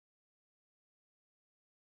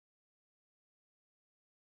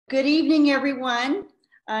Good evening, everyone.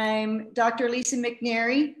 I'm Dr. Lisa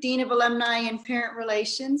McNary, Dean of Alumni and Parent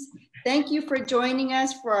Relations. Thank you for joining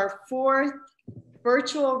us for our fourth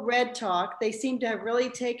virtual Red Talk. They seem to have really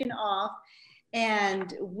taken off,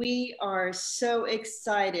 and we are so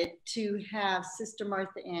excited to have Sister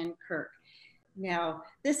Martha Ann Kirk. Now,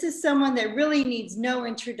 this is someone that really needs no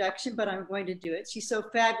introduction, but I'm going to do it. She's so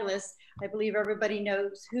fabulous. I believe everybody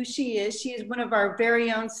knows who she is. She is one of our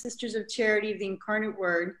very own Sisters of Charity of the Incarnate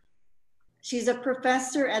Word. She's a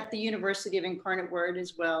professor at the University of Incarnate Word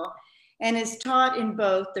as well, and is taught in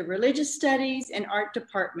both the religious studies and art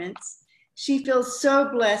departments. She feels so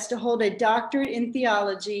blessed to hold a doctorate in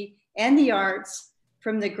theology and the arts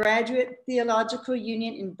from the Graduate Theological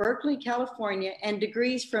Union in Berkeley, California, and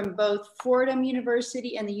degrees from both Fordham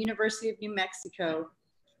University and the University of New Mexico,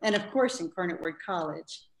 and of course, Incarnate Word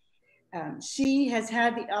College. She has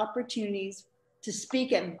had the opportunities to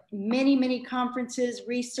speak at many, many conferences,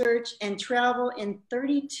 research, and travel in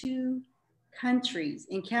 32 countries,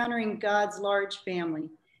 encountering God's large family.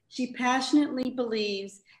 She passionately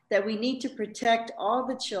believes that we need to protect all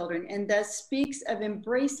the children and thus speaks of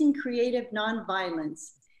embracing creative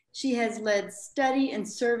nonviolence. She has led study and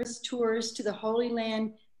service tours to the Holy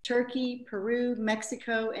Land, Turkey, Peru,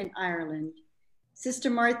 Mexico, and Ireland. Sister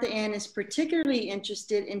Martha Ann is particularly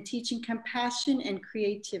interested in teaching compassion and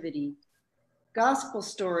creativity. Gospel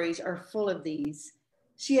stories are full of these.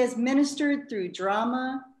 She has ministered through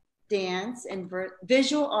drama, dance, and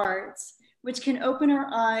visual arts, which can open our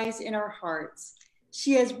eyes and our hearts.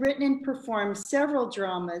 She has written and performed several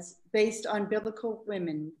dramas based on biblical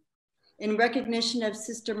women. In recognition of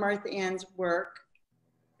Sister Martha Ann's work,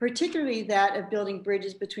 particularly that of building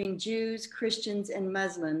bridges between Jews, Christians, and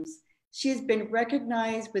Muslims, she has been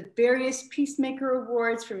recognized with various Peacemaker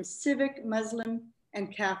Awards from civic, Muslim,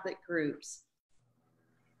 and Catholic groups.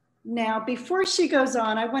 Now, before she goes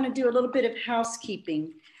on, I want to do a little bit of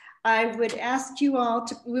housekeeping. I would ask you all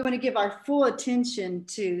to, we want to give our full attention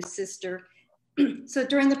to Sister. So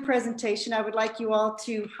during the presentation, I would like you all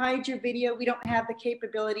to hide your video. We don't have the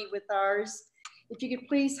capability with ours. If you could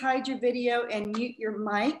please hide your video and mute your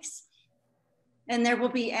mics. And there will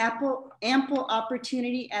be ample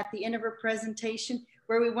opportunity at the end of her presentation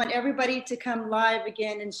where we want everybody to come live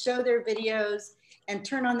again and show their videos and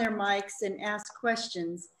turn on their mics and ask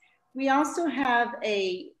questions. We also have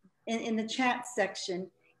in the chat section,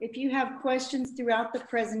 if you have questions throughout the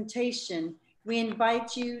presentation, we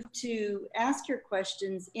invite you to ask your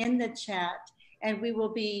questions in the chat, and we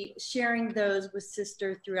will be sharing those with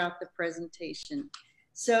Sister throughout the presentation.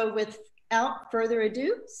 So without further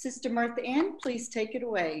ado, Sister Martha Ann, please take it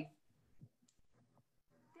away.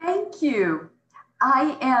 Thank you.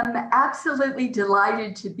 I am absolutely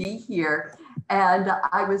delighted to be here. And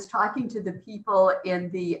I was talking to the people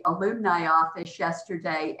in the alumni office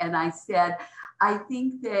yesterday, and I said, I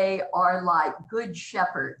think they are like good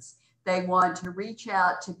shepherds. They want to reach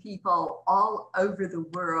out to people all over the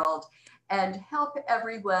world and help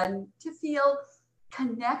everyone to feel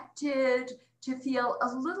connected, to feel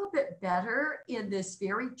a little bit better in this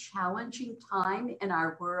very challenging time in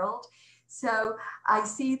our world. So I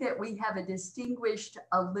see that we have a distinguished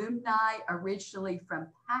alumni originally from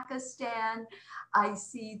Pakistan. I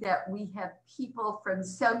see that we have people from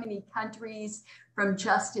so many countries, from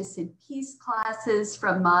justice and peace classes,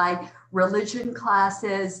 from my religion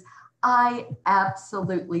classes. I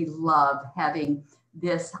absolutely love having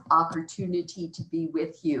this opportunity to be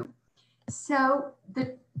with you. So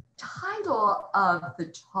the title of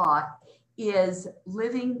the talk is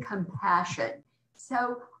Living Compassion.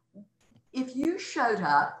 So if you showed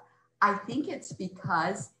up, I think it's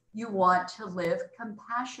because you want to live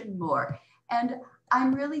compassion more. And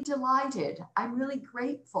I'm really delighted. I'm really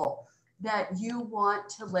grateful that you want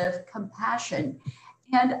to live compassion.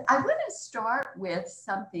 And I want to start with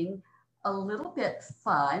something a little bit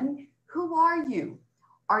fun. Who are you?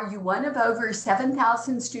 Are you one of over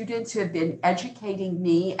 7,000 students who have been educating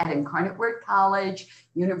me at Incarnate Word College,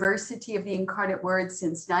 University of the Incarnate Word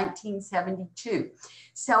since 1972?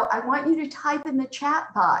 So I want you to type in the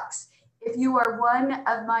chat box if you are one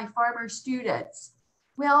of my former students.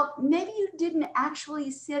 Well, maybe you didn't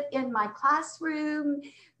actually sit in my classroom,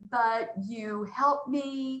 but you helped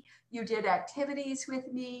me, you did activities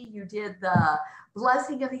with me, you did the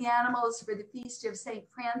blessing of the animals for the Feast of St.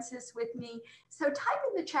 Francis with me. So type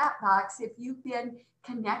in the chat box if you've been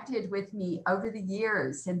connected with me over the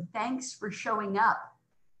years, and thanks for showing up.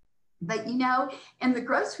 But you know, in the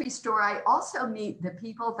grocery store, I also meet the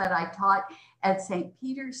people that I taught at St.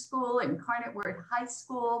 Peter's School, Incarnate Word High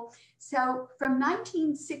School. So from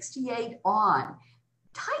 1968 on,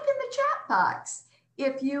 type in the chat box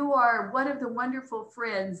if you are one of the wonderful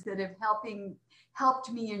friends that have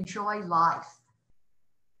helped me enjoy life.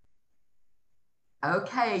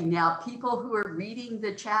 Okay, now people who are reading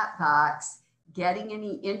the chat box, getting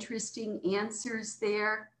any interesting answers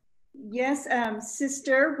there? Yes,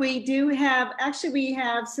 sister, we do have, actually we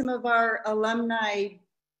have some of our alumni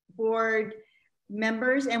board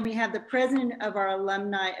members, and we have the president of our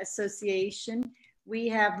alumni association. We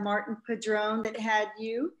have Martin Padron that had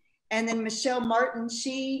you, and then Michelle Martin,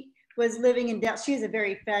 she was living in Dallas. She has a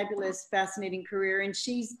very fabulous, fascinating career, and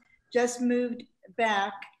she's just moved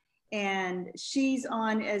back, and she's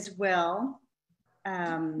on as well.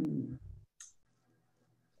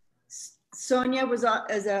 Sonia was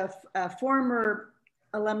as a former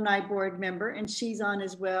alumni board member, and she's on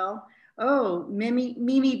as well. Oh,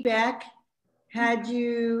 Mimi Beck had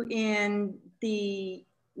you in the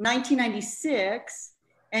 1996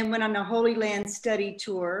 and went on a Holy Land study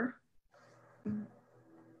tour.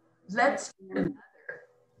 Let's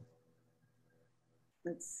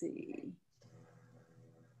see.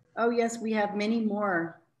 Oh yes, we have many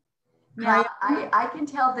more. Now, I can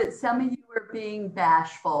tell that some of you are being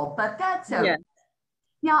bashful, but that's okay. Yeah.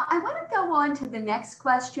 Now, I want to go on to the next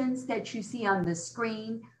questions that you see on the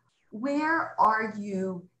screen. Where are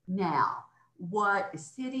you now? What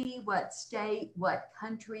city, what state, what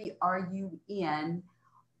country are you in?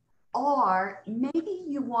 Or maybe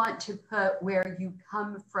you want to put where you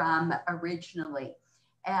come from originally.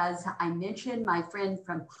 As I mentioned, my friend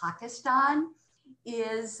from Pakistan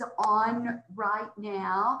is on right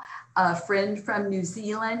now, a friend from New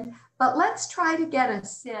Zealand, but let's try to get a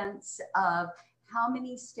sense of how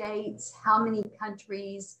many states, how many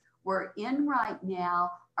countries we're in right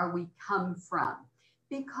now, or we come from.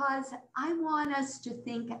 Because I want us to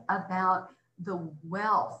think about the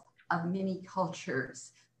wealth of many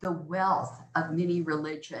cultures, the wealth of many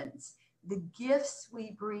religions, the gifts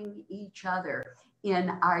we bring each other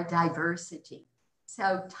in our diversity.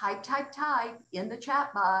 So type in the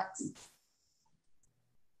chat box.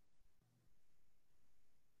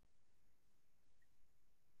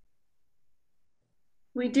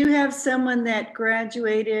 We do have someone that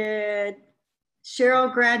graduated.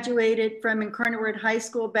 Cheryl graduated from Incarnate Word High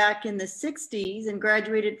School back in the 60s and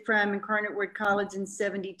graduated from Incarnate Word College in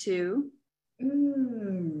 72.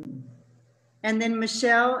 And then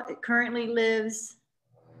Michelle currently lives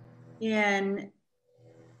in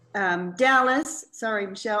Dallas, sorry,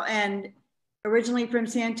 Michelle, and originally from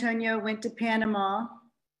San Antonio, went to Panama.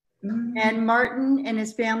 And Martin and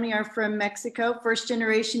his family are from Mexico, first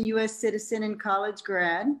generation US citizen and college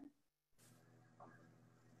grad.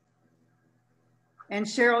 And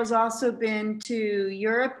Cheryl's also been to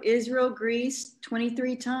Europe, Israel, Greece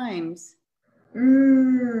 23 times.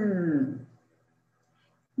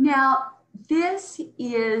 Now, this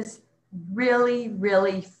is really,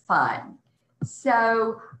 really fun.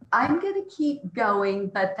 So I'm going to keep going,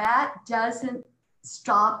 but that doesn't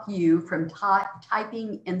stop you from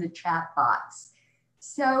typing in the chat box.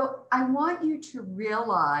 So I want you to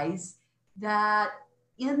realize that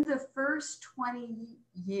in the first 20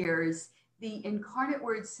 years, the Incarnate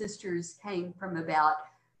Word Sisters came from about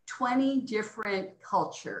 20 different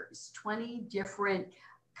cultures, 20 different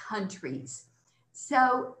countries.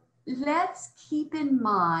 So let's keep in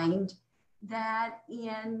mind that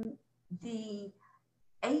in the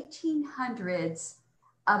 1800s,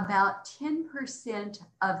 about 10%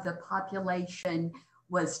 of the population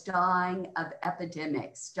was dying of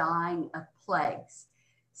epidemics, dying of plagues.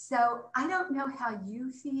 So I don't know how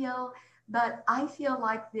you feel, but I feel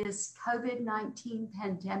like this COVID-19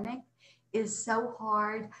 pandemic is so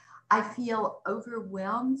hard. I feel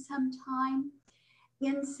overwhelmed sometimes.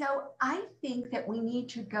 And so I think that we need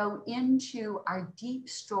to go into our deep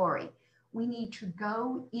story. We need to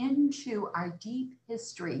go into our deep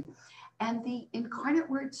history. And the Incarnate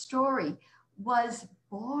Word story was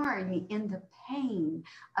born in the pain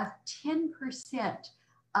of 10%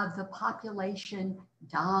 of the population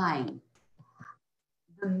dying.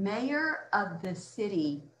 The mayor of the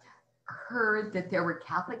city heard that there were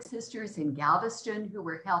Catholic sisters in Galveston who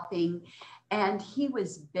were helping, and he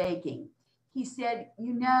was begging. He said,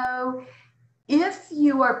 you know, if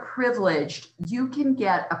you are privileged, you can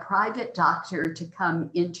get a private doctor to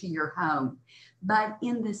come into your home. But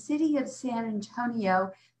in the city of San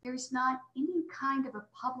Antonio, there's not any kind of a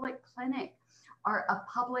public clinic or a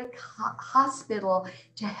public hospital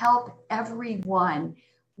to help everyone.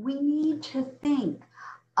 We need to think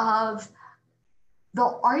of the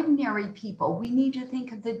ordinary people. We need to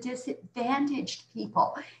think of the disadvantaged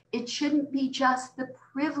people. It shouldn't be just the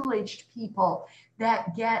privileged people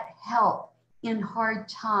that get help in hard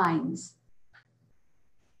times.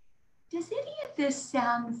 Does any of this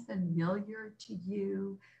sound familiar to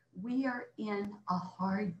you? We are in a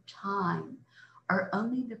hard time. Are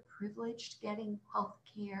only the privileged getting health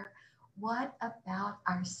care? What about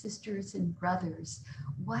our sisters and brothers?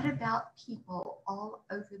 What about people all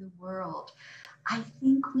over the world? I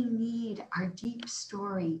think we need our deep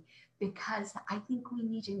story because I think we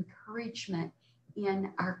need encouragement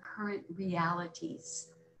in our current realities.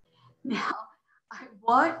 Now, I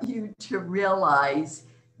want you to realize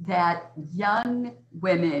that young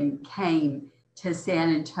women came to San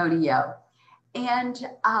Antonio. And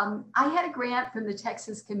I had a grant from the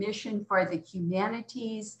Texas Commission for the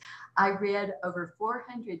Humanities. I read over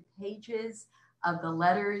 400 pages of the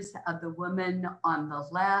letters of the woman on the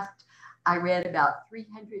left. I read about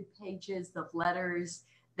 300 pages of letters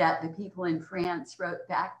that the people in France wrote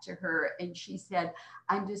back to her. And she said,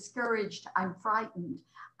 I'm discouraged, I'm frightened,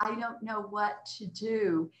 I don't know what to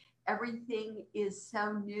do. Everything is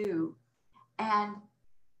so new. And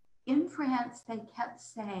in France, they kept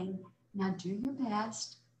saying, now do your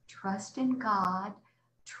best, trust in God,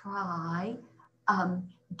 try,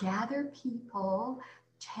 gather people,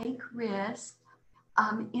 take risks,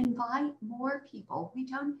 invite more people. We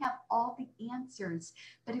don't have all the answers,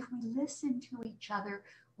 but if we listen to each other,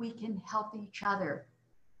 we can help each other.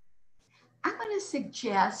 I'm going to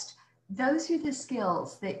suggest those are the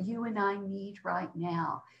skills that you and I need right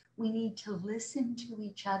now. We need to listen to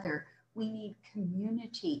each other. We need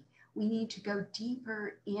community. We need to go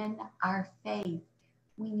deeper in our faith.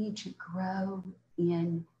 We need to grow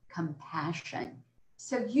in compassion.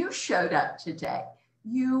 So you showed up today.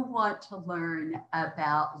 You want to learn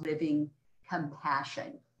about living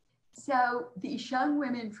compassion. So these young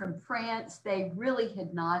women from France, they really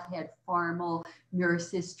had not had formal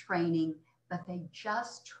nurses training, but they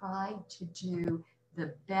just tried to do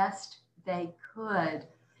the best they could.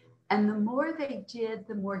 And the more they did,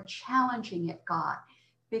 the more challenging it got,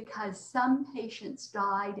 because some patients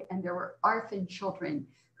died and there were orphan children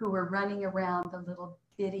who were running around the little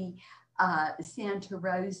bitty Santa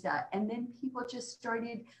Rosa. And then people just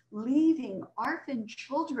started leaving orphan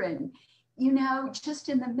children. You know, just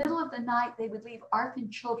in the middle of the night, they would leave orphan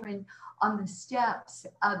children on the steps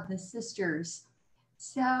of the sisters.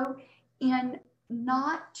 So in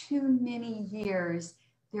not too many years,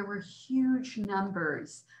 there were huge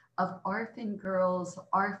numbers of orphan girls,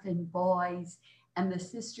 orphan boys, and the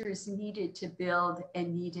sisters needed to build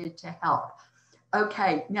and needed to help.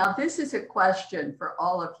 Okay, now this is a question for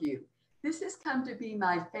all of you. This has come to be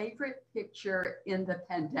my favorite picture in the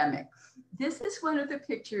pandemic. This is one of the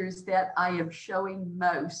pictures that I am showing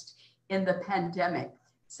most in the pandemic.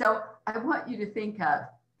 So I want you to think of,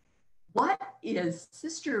 what is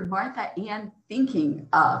Sister Martha Ann thinking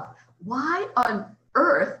of? Why on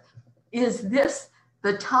earth is this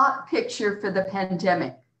the top picture for the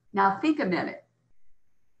pandemic? Now think a minute.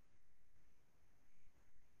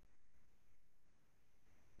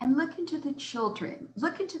 And look into the children.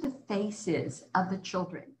 Look into the faces of the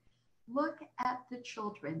children. Look at the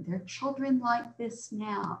children. They're children like this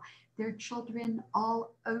now. They're children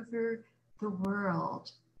all over the world.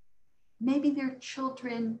 Maybe they're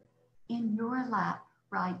children in your lap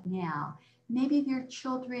right now. Maybe they're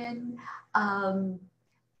children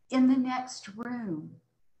in the next room.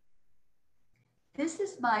 This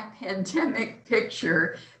is my pandemic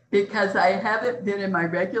picture because I haven't been in my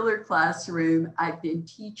regular classroom. I've been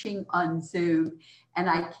teaching on Zoom, and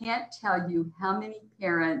I can't tell you how many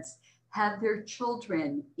parents have their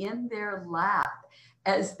children in their lap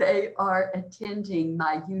as they are attending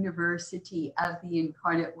my University of the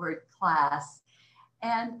Incarnate Word class.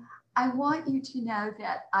 And I want you to know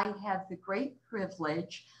that I have the great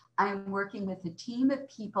privilege. I'm working with a team of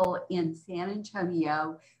people in San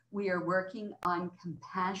Antonio. We are working on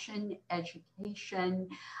compassion education.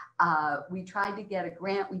 We tried to get a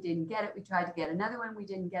grant, we didn't get it. We tried to get another one, we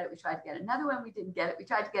didn't get it. We tried to get another one, we didn't get it. We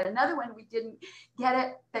tried to get another one, we didn't get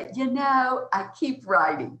it. But you know, I keep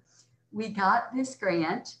writing. We got this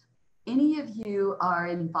grant. Any of you are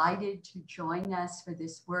invited to join us for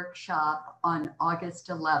this workshop on August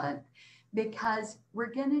 11th, because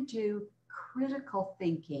we're going to do critical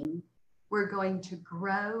thinking. We're going to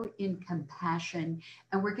grow in compassion,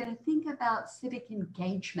 and we're going to think about civic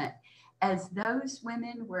engagement. As those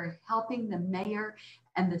women were helping the mayor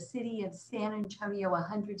and the city of San Antonio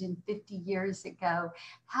 150 years ago,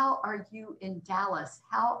 how are you in Dallas?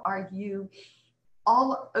 How are you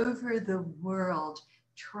all over the world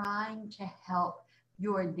trying to help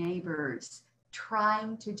your neighbors,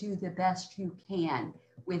 trying to do the best you can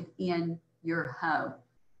within your home?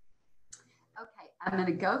 Okay, I'm going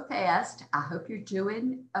to go fast. I hope you're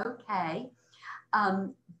doing okay.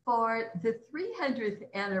 For the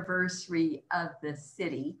 300th anniversary of the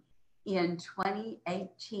city in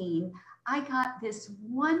 2018, I got this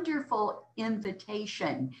wonderful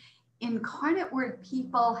invitation. Incarnate Word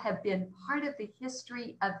people have been part of the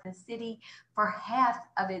history of the city for half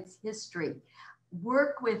of its history.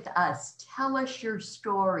 Work with us, tell us your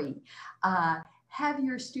story, have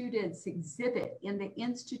your students exhibit in the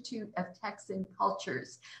Institute of Texan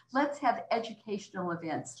Cultures. Let's have educational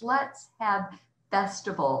events, let's have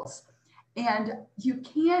festivals. And you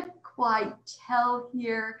can't quite tell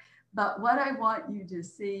here, but what I want you to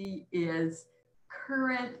see is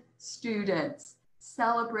current students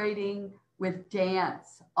celebrating with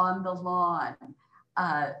dance on the lawn,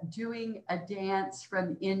 doing a dance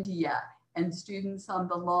from India, and students on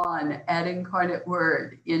the lawn at Incarnate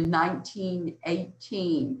Word in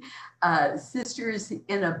 1918, sisters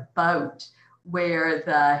in a boat where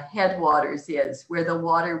the headwaters is, where the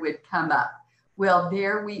water would come up. Well,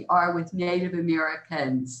 there we are with Native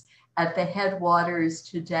Americans at the headwaters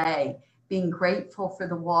today, being grateful for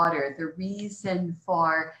the water, the reason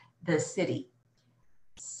for the city.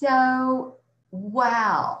 So,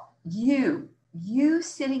 wow, you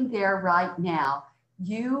sitting there right now,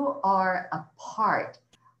 you are a part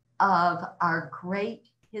of our great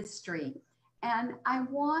history. And I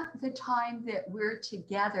want the time that we're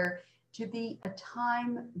together to be a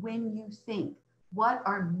time when you think, what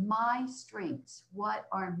are my strengths? What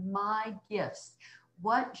are my gifts?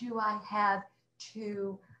 What do I have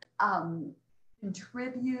to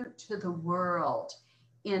contribute to the world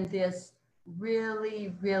in this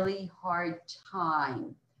really, really hard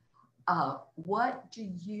time? What do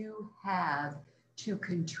you have to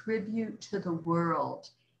contribute to the world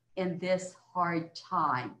in this hard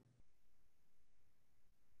time?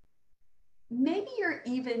 Maybe you're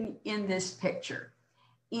even in this picture.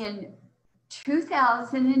 In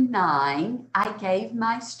 2009, I gave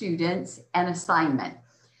my students an assignment.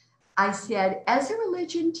 I said, as a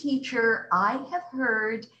religion teacher, I have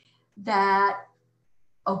heard that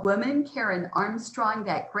a woman, Karen Armstrong,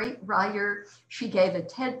 that great writer, she gave a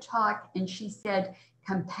TED Talk and she said,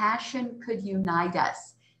 compassion could unite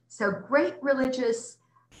us. So great religious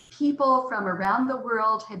people from around the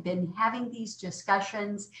world have been having these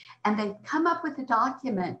discussions, and they've come up with a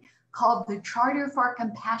document called the Charter for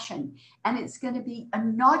Compassion, and it's going to be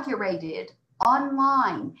inaugurated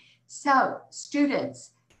online. So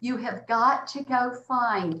students, you have got to go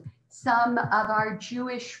find some of our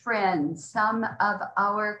Jewish friends, some of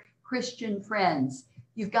our Christian friends.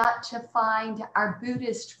 You've got to find our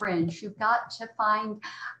Buddhist friends. You've got to find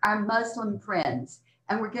our Muslim friends.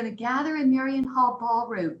 And we're going to gather in Marion Hall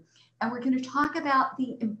Ballroom, and we're going to talk about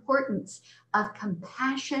the importance of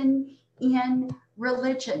compassion in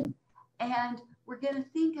religion. And we're going to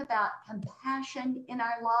think about compassion in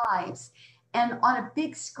our lives. And on a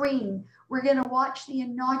big screen, we're going to watch the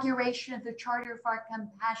inauguration of the Charter for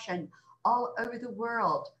Compassion all over the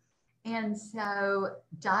world. And so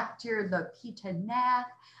Dr. Lopita Nath,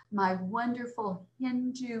 my wonderful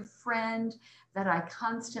Hindu friend that I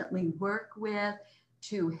constantly work with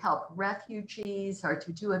to help refugees or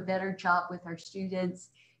to do a better job with our students,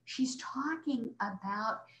 she's talking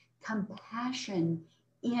about compassion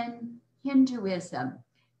in Hinduism.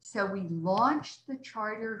 So we launched the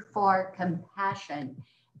Charter for Compassion,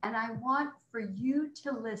 and I want for you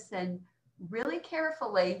to listen really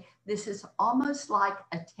carefully. This is almost like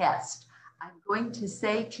a test. I'm going to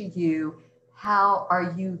say to you, how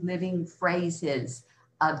are you living phrases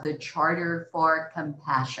of the Charter for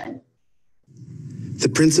Compassion? The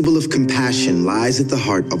principle of compassion lies at the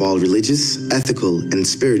heart of all religious, ethical, and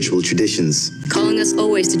spiritual traditions, calling us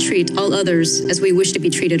always to treat all others as we wish to be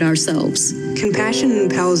treated ourselves. Compassion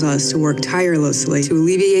impels us to work tirelessly to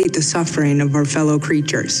alleviate the suffering of our fellow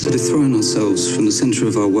creatures. To dethrone ourselves from the center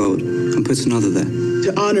of our world and put another there.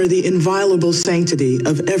 To honor the inviolable sanctity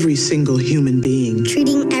of every single human being.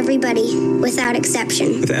 Treating everybody without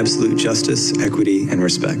exception. With absolute justice, equity, and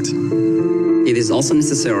respect. It is also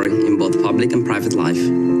necessary in both public and private life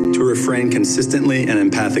to refrain consistently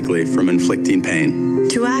and empathically from inflicting pain,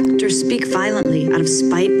 to act or speak violently out of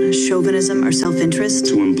spite, chauvinism, or self-interest,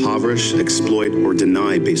 to impoverish, exploit, or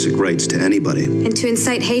deny basic rights to anybody, and to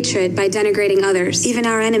incite hatred by denigrating others, even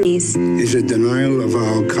our enemies, is a denial of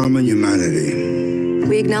our common humanity.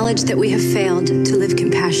 We acknowledge that we have failed to live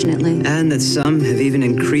compassionately. And that some have even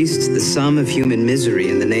increased the sum of human misery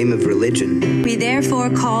in the name of religion. We therefore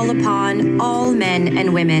call upon all men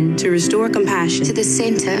and women to restore compassion to the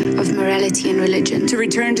center of morality and religion. To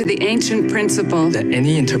return to the ancient principle that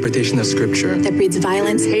any interpretation of scripture that breeds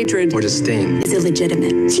violence, hatred, or disdain is illegitimate.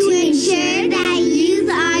 To ensure that youth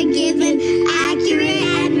are given accurate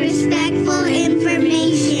and respectful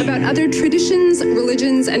information.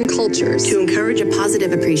 religions and cultures. To encourage a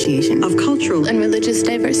positive appreciation of cultural and religious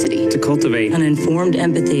diversity. To cultivate an informed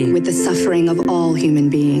empathy with the suffering of all human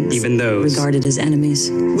beings, even those regarded as enemies.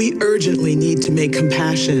 We urgently need to make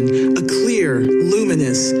compassion a clear,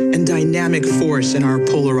 luminous, and dynamic force in our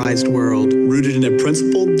polarized world. Rooted in a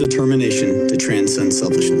principled determination to transcend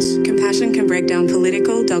selfishness. Compassion can break down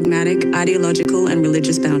political, dogmatic, ideological, and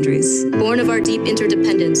religious boundaries. Born of our deep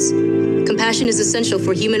interdependence, compassion is essential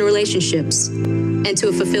for human relationships and to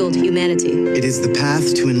a fulfilled humanity. It is the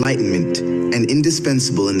path to enlightenment and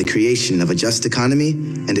indispensable in the creation of a just economy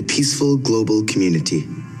and a peaceful global community.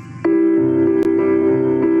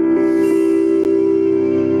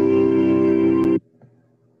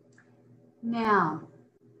 Now,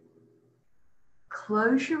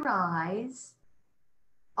 close your eyes,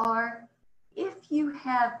 or if you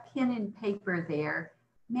have pen and paper there,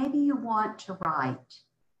 maybe you want to write.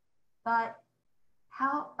 But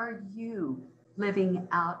how are you living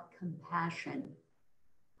out compassion?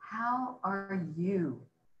 How are you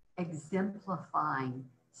exemplifying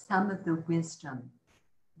some of the wisdom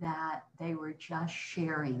that they were just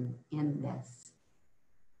sharing in this?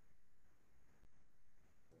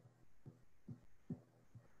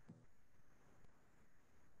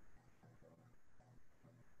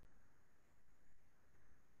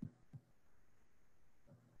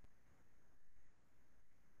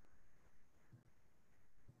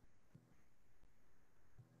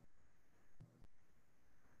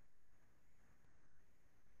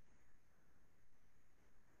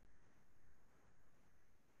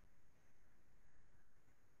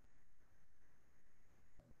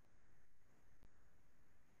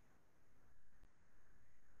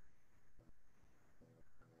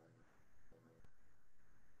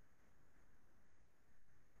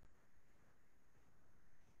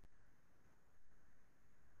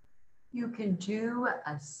 You can do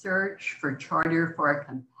a search for Charter for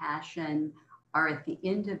Compassion, or at the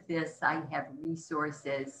end of this, I have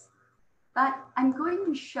resources, but I'm going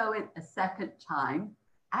to show it a second time.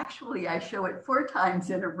 Actually, I show it 4 times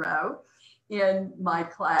in a row in my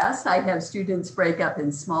class. I have students break up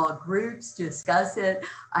in small groups, discuss it.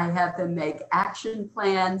 I have them make action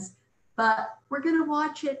plans, but we're going to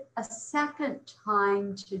watch it a second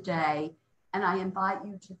time today. And I invite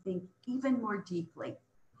you to think even more deeply.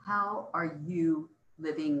 How are you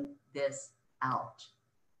living this out?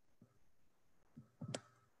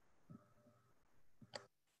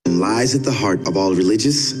 Lies at the heart of all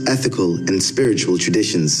religious, ethical, and spiritual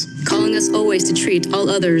traditions, calling us always to treat all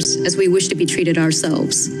others as we wish to be treated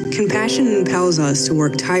ourselves. Compassion impels us to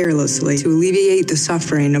work tirelessly to alleviate the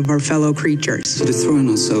suffering of our fellow creatures. To dethrone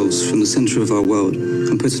ourselves from the center of our world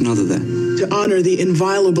and put another there. To honor the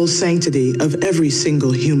inviolable sanctity of every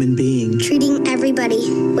single human being. Treating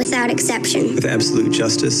everybody without exception. With absolute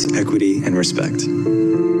justice, equity, and respect.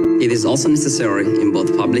 It is also necessary in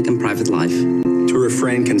both public and private life. To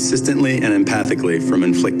refrain consistently and empathically from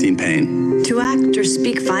inflicting pain. To act or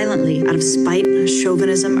speak violently out of spite,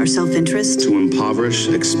 chauvinism, or self-interest. To impoverish,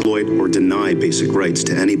 exploit, or deny basic rights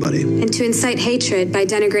to anybody. And to incite hatred by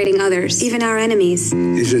denigrating others, even our enemies.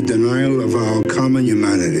 Is a denial of our common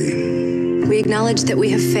humanity. We acknowledge that we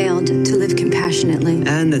have failed to live compassionately.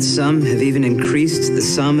 And that some have even increased the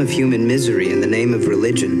sum of human misery in the name of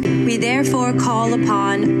religion. We therefore call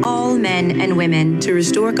upon all men and women to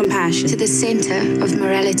restore compassion to the center of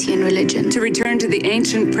morality and religion. To return to the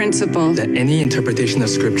ancient principle that any interpretation of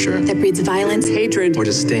scripture that breeds violence, hatred, or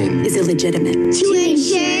disdain is illegitimate. To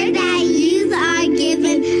ensure that youth are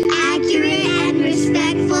given accurate and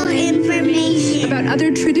respectful information about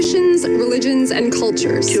other traditions, religions, and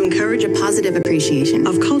cultures. To encourage a positive appreciation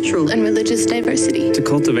of cultural and religious diversity. To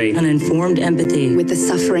cultivate an informed empathy with the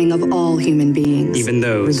suffering of all human beings, even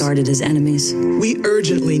those regarded as enemies. We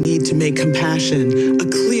urgently need to make compassion a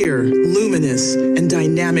clear, luminous, and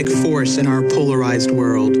dynamic force in our polarized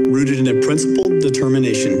world. Rooted in a principled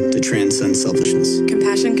determination to transcend selfishness.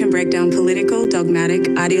 Compassion can break down political,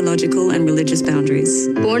 dogmatic, ideological, and religious boundaries.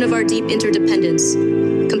 Born of our deep interdependence,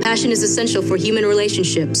 compassion is essential for human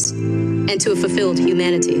relationships and to a fulfilled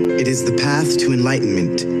humanity. It is the path to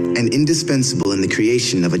enlightenment and indispensable in the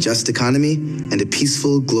creation of a just economy and a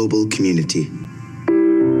peaceful global community.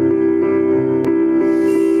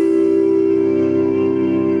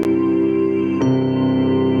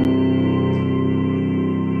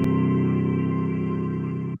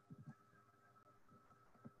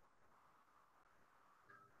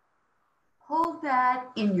 Hold that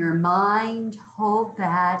in your mind, hold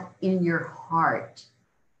that in your heart.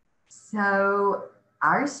 So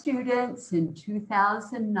our students in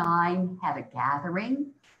 2009 had a gathering.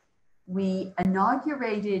 We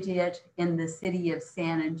inaugurated it in the city of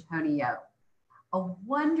San Antonio. a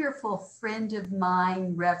wonderful friend of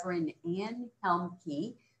mine, Reverend Ann Kirk,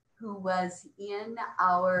 who was in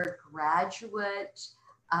our graduate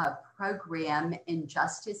program in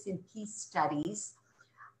Justice and Peace Studies,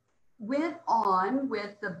 went on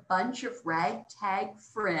with a bunch of ragtag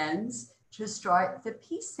friends to start the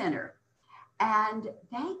Peace Center. And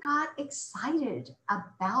they got excited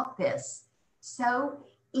about this. So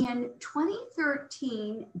in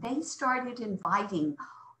 2013, they started inviting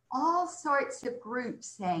all sorts of groups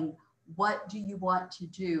saying, what do you want to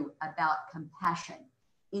do about compassion?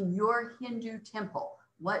 In your Hindu temple,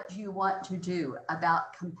 what do you want to do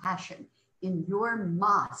about compassion? In your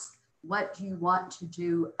mosque, what do you want to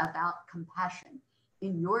do about compassion?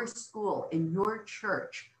 In your school, in your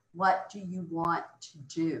church, what do you want to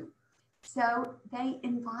do? So they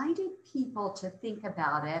invited people to think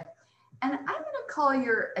about it. And I'm going to call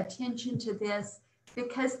your attention to this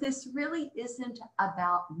because this really isn't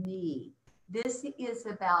about me. This is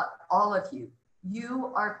about all of you.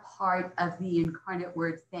 You are part of the Incarnate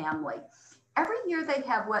Word family. Every year they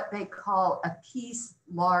have what they call a Peace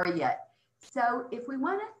Laureate. So if we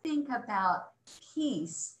want to think about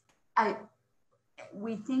peace,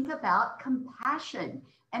 we think about compassion.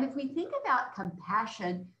 And if we think about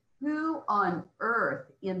compassion, who on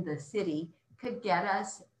earth in the city could get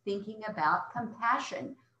us thinking about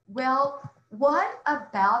compassion? Well, what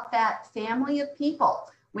about that family of people?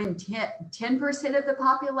 When 10% of the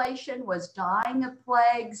population was dying of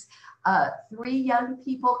plagues, 3 young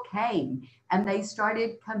people came and they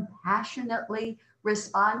started compassionately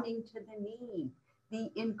responding to the need,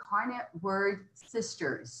 the Incarnate Word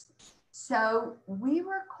Sisters. So we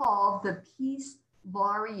were called the Peace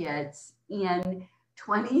Laureates in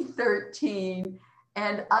 2013.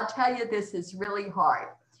 And I'll tell you, this is really hard.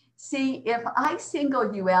 See, if I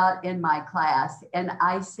single you out in my class and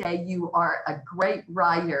I say you are a great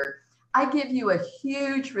writer, I give you a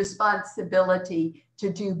huge responsibility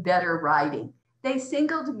to do better writing. They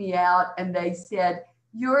singled me out and they said,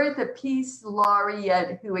 you're the Peace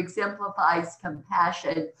Laureate who exemplifies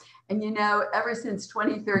compassion. And you know, ever since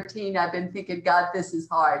 2013, I've been thinking, God, this is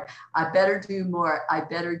hard. I better do more. I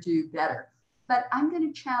better do better. But I'm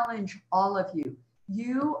going to challenge all of you.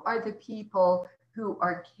 You are the people who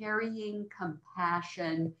are carrying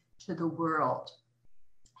compassion to the world.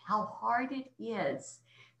 How hard it is,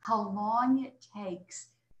 how long it takes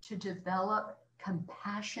to develop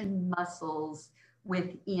compassion muscles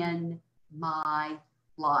within my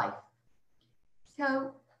life.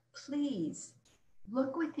 So please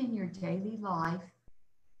look within your daily life,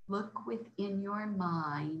 look within your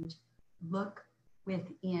mind, look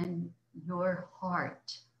within your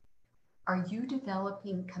heart. Are you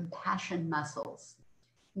developing compassion muscles?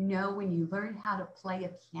 You know, when you learn how to play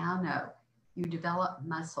a piano, you develop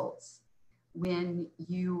muscles. When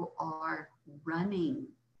you are running,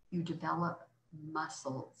 you develop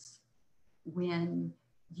muscles. When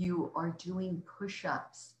you are doing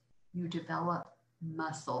push-ups, you develop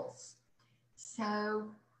muscles.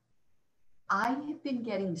 So I have been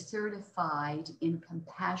getting certified in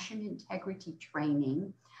compassion integrity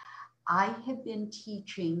training. I have been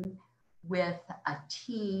teaching with a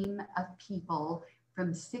team of people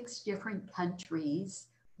from 6 different countries.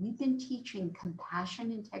 We've been teaching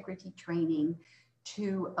compassion integrity training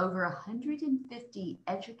to over 150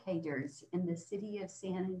 educators in the city of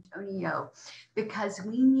San Antonio because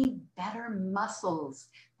we need better muscles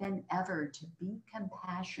than ever to be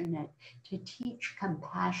compassionate, to teach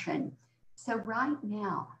compassion. So right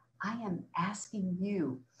now, I am asking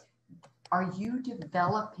you, are you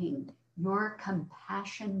developing your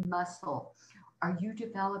compassion muscle? Are you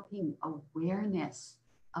developing awareness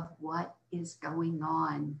of what is going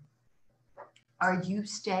on? Are you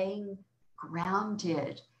staying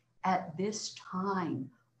grounded at this time?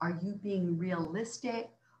 Are you being realistic,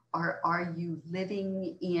 or are you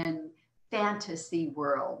living in fantasy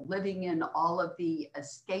world, living in all of the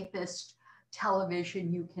escapist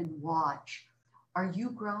television you can watch? Are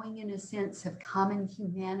you growing in a sense of common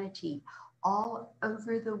humanity? All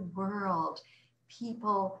over the world,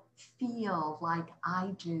 people feel like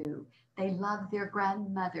I do. They love their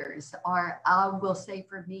grandmothers, or I will say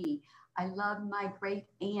for me, I love my great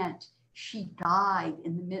aunt. She died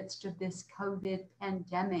in the midst of this COVID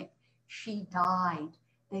pandemic. She died.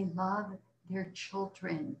 They love their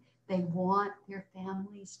children. They want their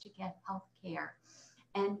families to get health care.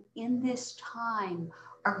 And in this time,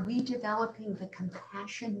 are we developing the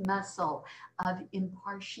compassion muscle of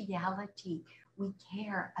impartiality? We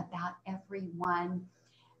care about everyone.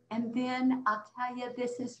 And then I'll tell you,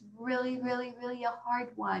 this is really, really, really a hard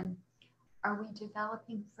one. Are we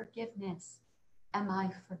developing forgiveness? Am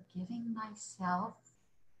I forgiving myself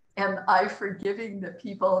Am I forgiving the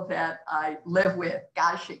people that I live with?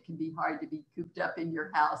 Gosh, it can be hard to be cooped up in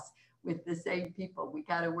your house with the same people. We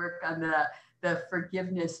got to work on the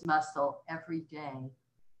forgiveness muscle every day.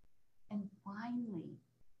 And finally,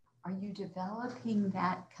 are you developing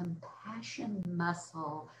that compassion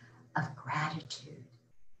muscle of gratitude?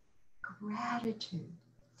 Gratitude.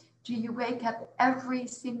 Do you wake up every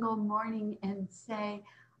single morning and say,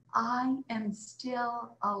 I am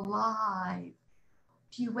still alive?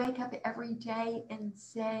 Do you wake up every day and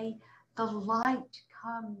say, the light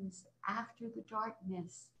comes after the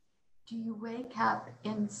darkness? Do you wake up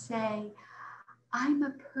and say, I'm a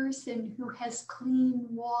person who has clean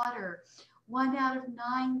water? 1 out of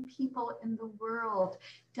 9 people in the world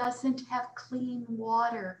doesn't have clean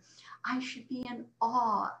water. I should be in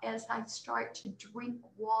awe as I start to drink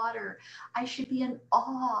water. I should be in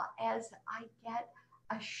awe as I get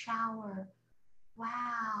a shower.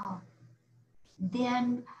 Wow.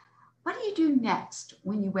 Then what do you do next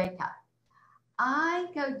when you wake up? I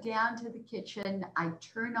go down to the kitchen, I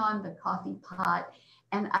turn on the coffee pot,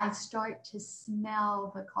 and I start to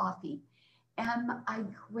smell the coffee. Am I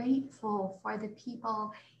grateful for the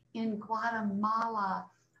people in Guatemala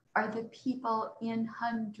or the people in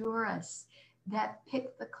Honduras that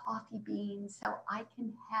pick the coffee beans so I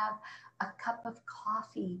can have a cup of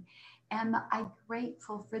coffee? Am I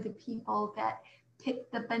grateful for the people that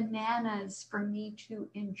pick the bananas for me to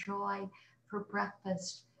enjoy for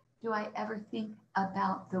breakfast? Do I ever think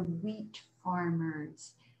about the wheat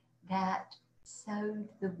farmers that sowed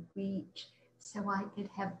the wheat so I could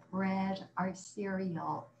have bread or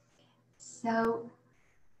cereal? So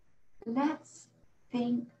let's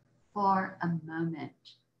think for a moment.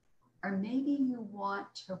 Or maybe you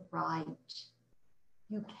want to write.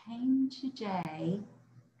 You came today.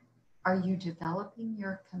 Are you developing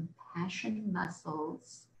your compassion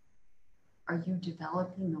muscles? Are you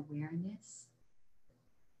developing awareness,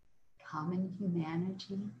 common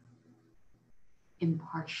humanity,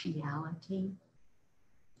 impartiality?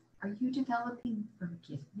 Are you developing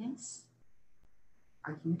forgiveness?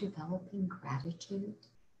 Are you developing gratitude?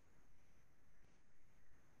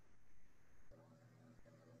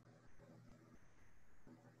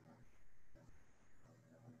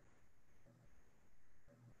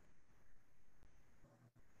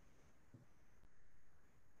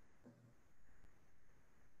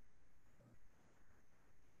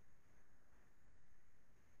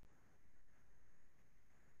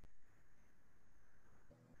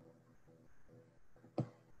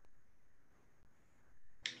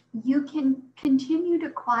 You can continue to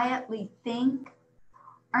quietly think,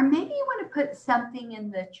 or maybe you want to put something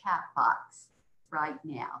in the chat box right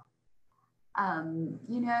now.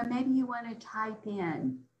 Maybe you want to type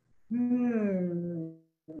in,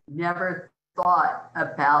 never thought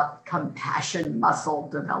about compassion muscle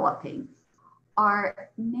developing. Or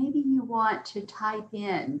maybe you want to type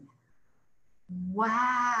in,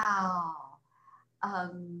 wow,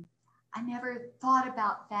 I never thought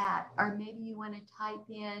about that. Or maybe you want to type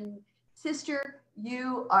in, sister,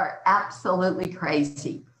 you are absolutely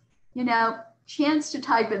crazy. Chance to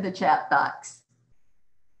type in the chat box.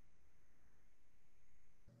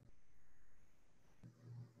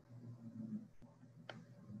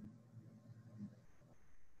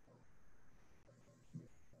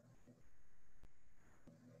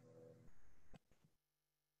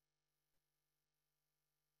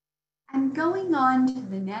 And going on to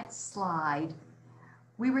the next slide,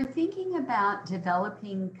 we were thinking about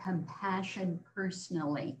developing compassion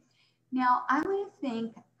personally. Now, I want to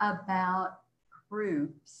think about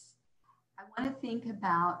groups. I want to think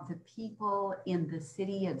about the people in the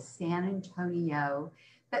city of San Antonio,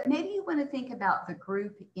 but maybe you want to think about the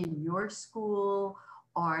group in your school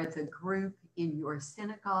or the group in your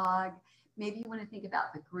synagogue. Maybe you want to think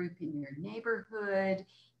about the group in your neighborhood,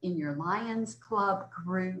 in your Lions Club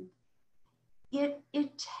group. It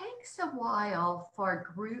takes a while for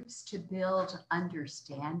groups to build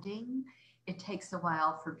understanding. It takes a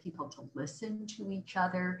while for people to listen to each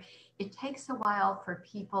other. It takes a while for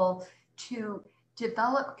people to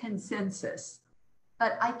develop consensus.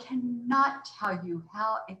 But I cannot tell you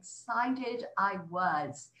how excited I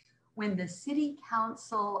was when the City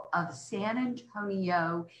Council of San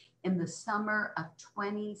Antonio in the summer of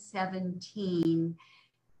 2017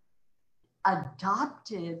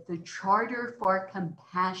 adopted the Charter for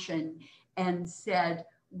Compassion and said,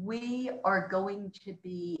 we are going to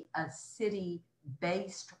be a city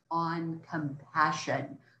based on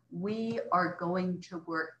compassion. We are going to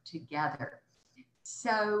work together.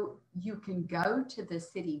 So you can go to the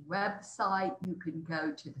city website, you can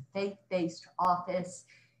go to the faith-based office,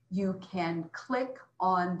 you can click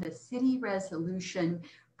on the city resolution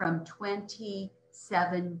from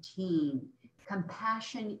 2017.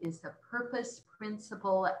 Compassion is a purpose,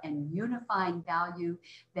 principle, and unifying value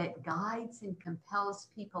that guides and compels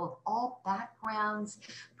people of all backgrounds,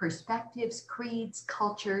 perspectives, creeds,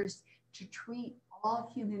 cultures to treat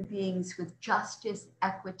all human beings with justice,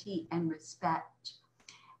 equity, and respect.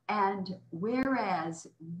 And whereas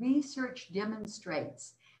research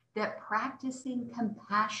demonstrates that practicing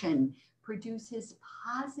compassion produces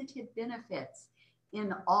positive benefits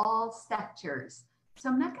in all sectors. So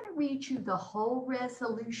I'm not going to read you the whole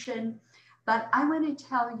resolution, but I want to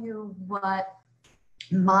tell you what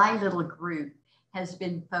my little group has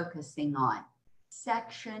been focusing on.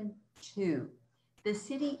 Section 2. The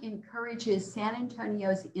city encourages San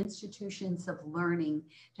Antonio's institutions of learning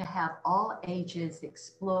to have all ages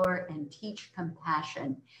explore and teach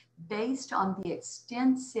compassion based on the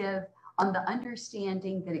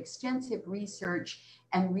understanding that extensive research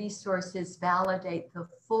and resources validate the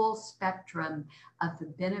full spectrum of the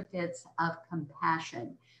benefits of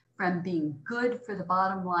compassion, from being good for the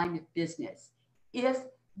bottom line of business. If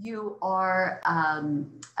you are a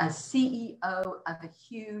CEO of a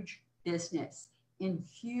huge business,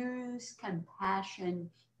 infuse compassion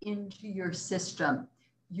into your system.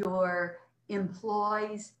 Your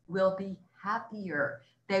employees will be happier.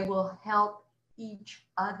 They will help each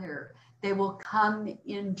other. They will come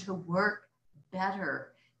into work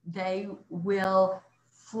better. They will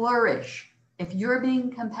flourish. If you're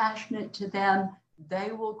being compassionate to them,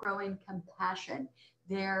 they will grow in compassion.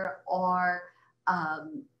 There are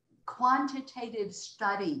quantitative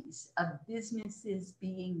studies of businesses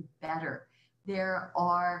being better. There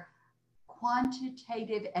are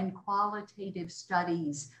quantitative and qualitative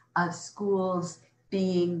studies of schools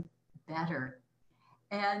being better.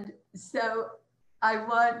 And so I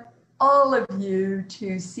want all of you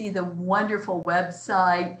to see the wonderful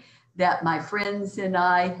website that my friends and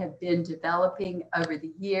I have been developing over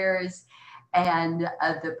the years. And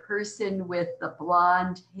the person with the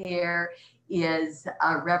blonde hair is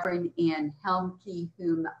Reverend Ann Kirk,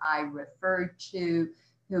 whom I referred to,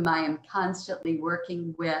 whom I am constantly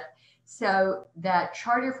working with. So that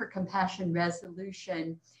Charter for Compassion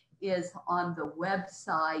resolution is on the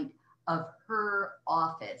website of her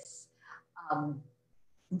office,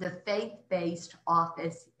 the faith-based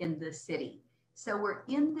office in the city. So we're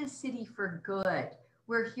in the city for good.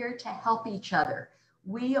 We're here to help each other.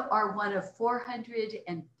 We are one of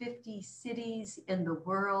 450 cities in the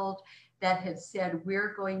world that have said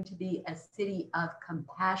we're going to be a city of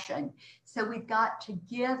compassion. So we've got to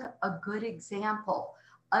give a good example.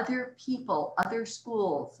 Other people, other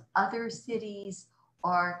schools, other cities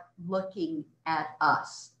are looking at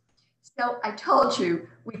us. So I told you,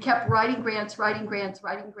 we kept writing grants. We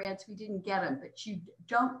didn't get them, but you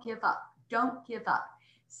don't give up. Don't give up.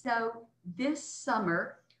 So this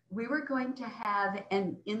summer, we were going to have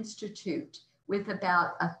an institute with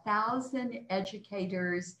about 1,000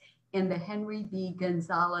 educators in the Henry B.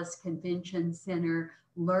 Gonzalez Convention Center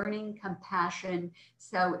learning compassion.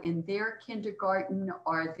 So in their kindergarten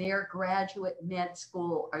or their graduate med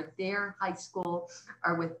school or their high school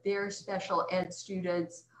or with their special ed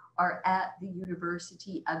students or at the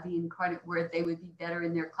University of the Incarnate Word, they would be better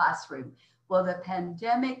in their classroom. Well, the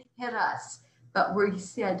pandemic hit us, but we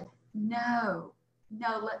said, no,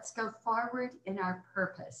 let's go forward in our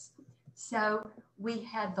purpose. So we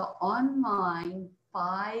had the online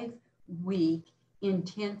 5-week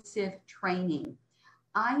intensive training.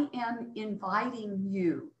 I am inviting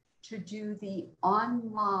you to do the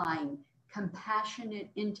online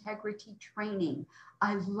compassionate integrity training.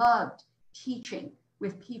 I loved teaching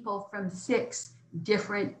with people from 6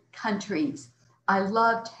 different countries. I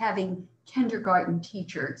loved having kindergarten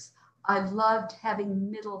teachers. I loved having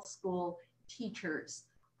middle school teachers.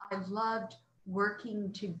 I loved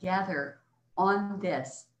working together on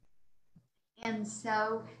this. And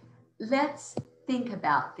so let's think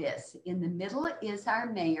about this. In the middle is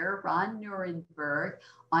our mayor, Ron Nuremberg.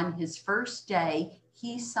 On his first day,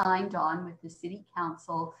 he signed on with the city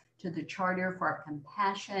council to the Charter for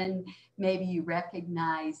Compassion. Maybe you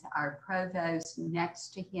recognize our provost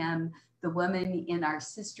next to him, the woman in our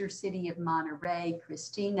sister city of Monterey,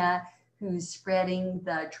 Christina, who's spreading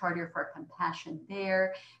the Charter for Compassion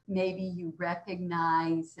there. Maybe you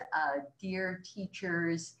recognize dear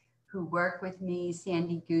teachers who work with me,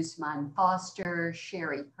 Sandy Guzman Foster,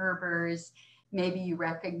 Sherry Herbers. Maybe you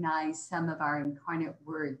recognize some of our Incarnate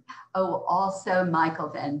Word. Oh, also Michael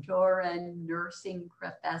Van Doren, nursing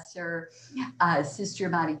professor, Sister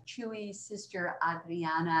Mari Chui, Sister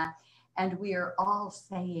Adriana. And we are all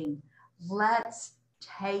saying, let's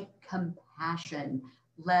take compassion.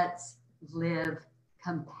 Let's live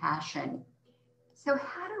compassion. So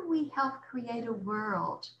how do we help create a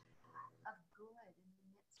world of good in the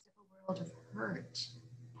midst of a world of hurt?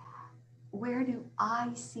 Where do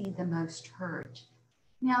I see the most hurt?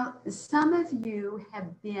 Now, some of you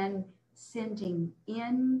have been sending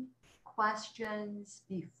in questions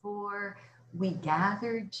before we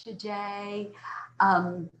gathered today.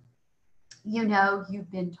 You know,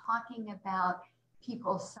 you've been talking about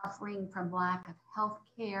people suffering from lack of health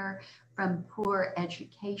care, from poor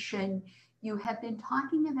education. You have been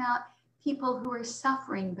talking about people who are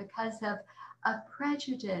suffering because of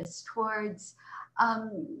prejudice towards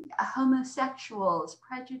homosexuals,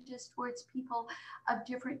 prejudice towards people of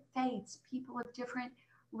different faiths, people of different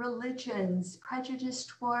religions, prejudice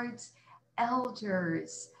towards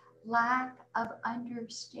elders, lack of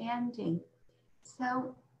understanding.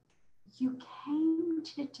 So you came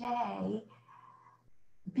today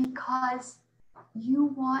because you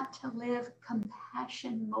want to live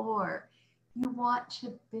compassion more. You want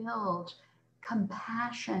to build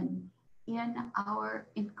compassion in our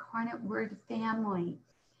Incarnate Word family.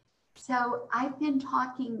 So I've been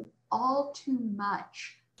talking all too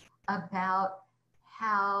much about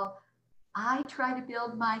how I try to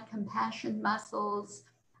build my compassion muscles.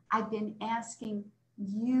 I've been asking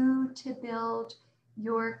you to build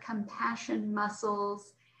your compassion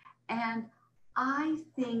muscles. And I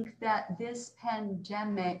think that this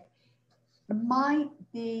pandemic might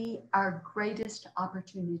be our greatest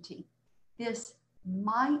opportunity. This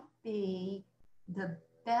might be the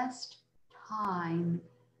best time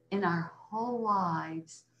in our whole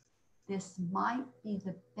lives. This might be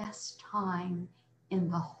the best time in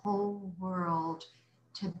the whole world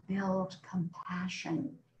to build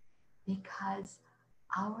compassion, because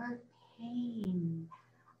our pain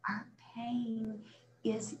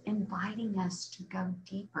is inviting us to go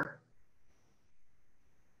deeper.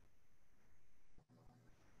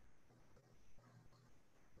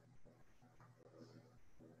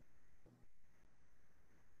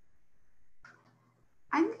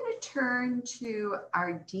 I'm going to turn to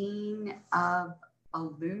our Dean of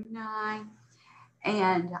Alumni,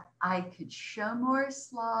 and I could show more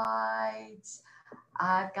slides.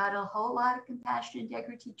 I've got a whole lot of compassion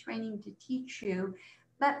integrity training to teach you,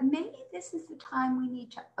 but maybe this is the time we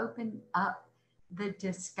need to open up the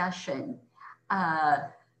discussion.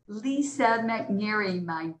 Lisa McNary,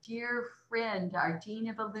 my dear friend, our Dean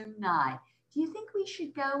of Alumni, do you think we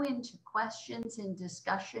should go into questions and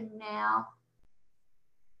discussion now?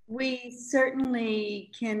 We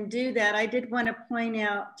certainly can do that. I did want to point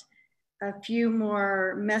out a few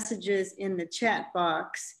more messages in the chat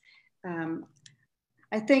box.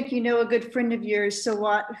 I think you know a good friend of yours,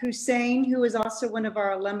 Sawat Hussein, who is also one of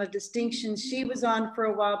our alum of distinction. She was on for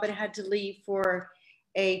a while, but had to leave for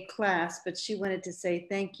a class, but she wanted to say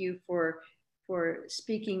thank you for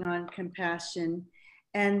speaking on compassion.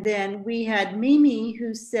 And then we had Mimi,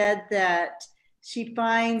 who said that she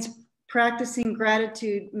finds practicing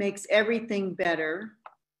gratitude makes everything better.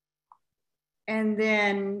 And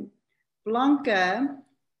then Blanca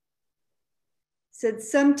said,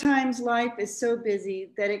 sometimes life is so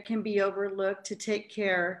busy that it can be overlooked to take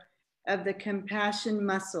care of the compassion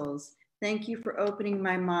muscles. Thank you for opening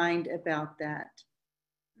my mind about that.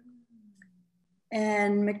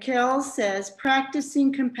 And Mikkel says,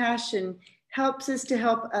 practicing compassion helps us to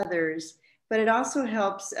help others, but it also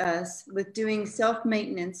helps us with doing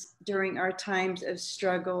self-maintenance during our times of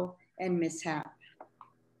struggle and mishap.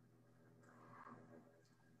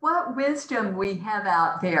 What wisdom we have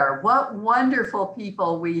out there. What wonderful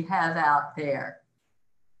people we have out there.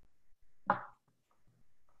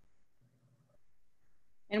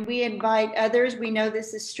 And we invite others. We know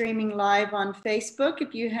this is streaming live on Facebook.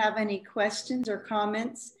 If you have any questions or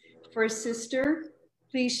comments for Sister,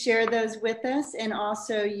 please share those with us. And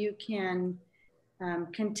also you can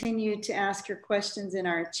continue to ask your questions in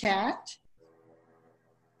our chat.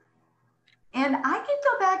 And I can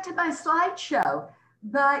go back to my slideshow,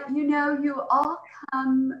 but you know, you all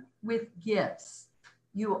come with gifts.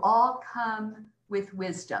 You all come with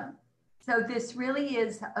wisdom. So this really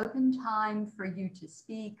is open time for you to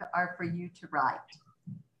speak or for you to write.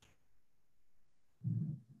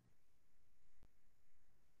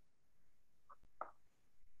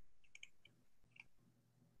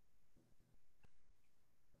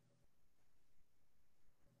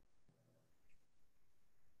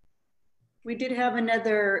 We did have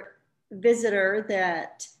another visitor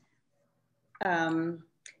that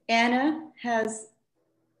Anna has.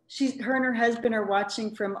 Her and her husband are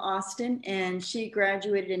watching from Austin, and she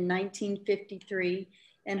graduated in 1953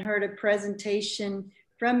 and heard a presentation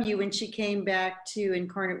from you when she came back to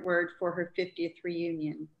Incarnate Word for her 50th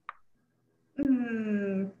reunion.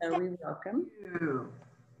 Very welcome.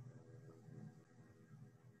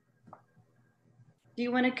 Do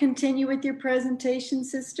you want to continue with your presentation,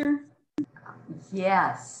 sister?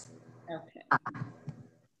 Yes. Okay.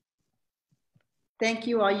 Thank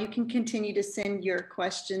you all. You can continue to send your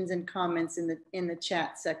questions and comments in the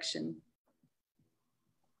chat section.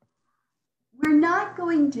 We're not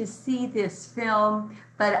going to see this film,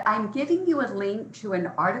 but I'm giving you a link to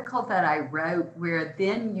an article that I wrote where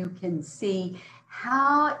then you can see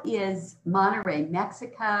how is Monterrey,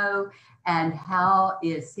 Mexico, and how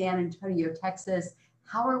is San Antonio, Texas,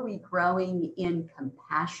 how are we growing in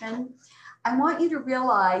compassion? I want you to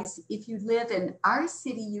realize if you live in our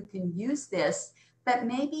city, you can use this, but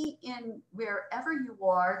maybe in wherever you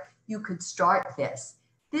are, you could start this.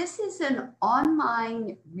 This is an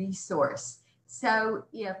online resource. So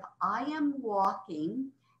if I am walking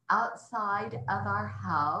outside of our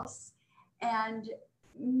house and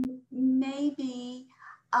maybe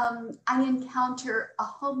I encounter a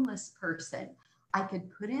homeless person, I could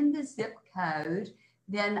put in the zip code,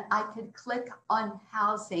 then I could click on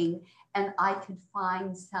housing and I could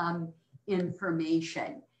find some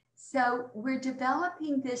information. So we're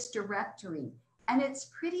developing this directory and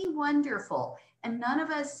it's pretty wonderful. And none of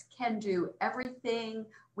us can do everything.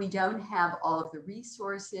 We don't have all of the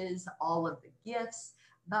resources, all of the gifts,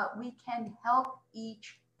 but we can help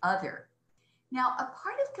each other. Now, a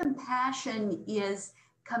part of compassion is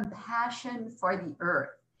compassion for the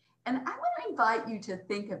earth. And I want to invite you to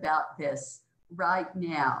think about this right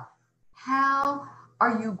now. How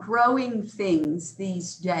are you growing things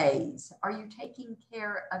these days? Are you taking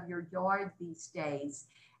care of your yard these days?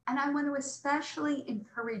 And I want to especially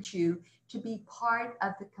encourage you to be part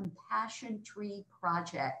of the Compassion Tree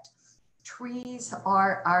Project. Trees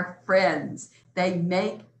are our friends. They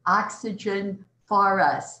make oxygen for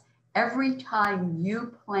us. Every time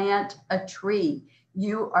you plant a tree,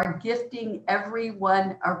 you are gifting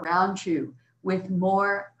everyone around you with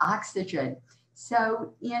more oxygen.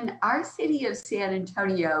 So in our city of San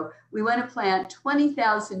Antonio, we want to plant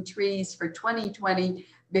 20,000 trees for 2020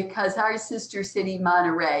 because our sister city,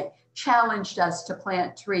 Monterey, challenged us to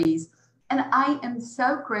plant trees. And I am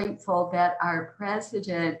so grateful that our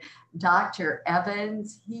president, Dr.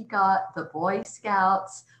 Evans, he got the Boy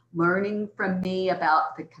Scouts learning from me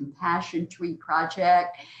about the Compassion Tree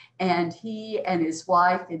Project. And he and his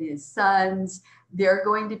wife and his sons, they're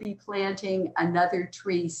going to be planting another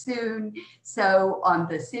tree soon. So on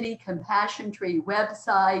the City Compassion Tree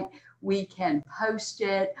website, we can post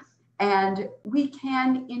it and we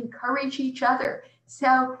can encourage each other.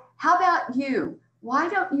 So how about you? Why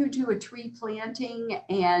don't you do a tree planting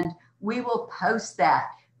and we will post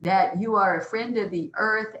that you are a friend of the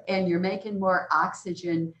earth and you're making more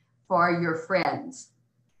oxygen for your friends.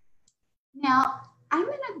 Now, I'm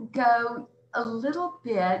going to go a little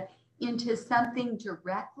bit into something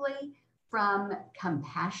directly from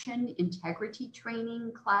compassion integrity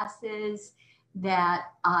training classes that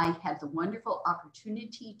I had the wonderful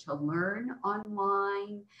opportunity to learn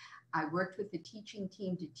online. I worked with the teaching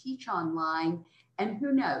team to teach online, and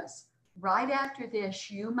who knows, right after this,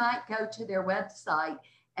 you might go to their website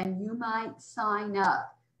and you might sign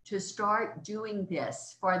up to start doing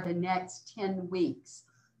this for the next 10 weeks.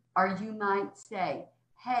 Or you might say,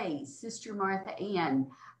 hey, Sister Martha Ann,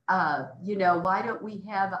 why don't we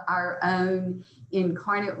have our own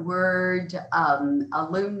Incarnate Word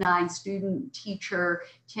alumni student teacher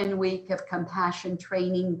 10-week of compassion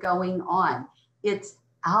training going on. It's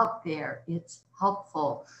out there. It's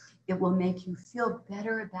helpful. It will make you feel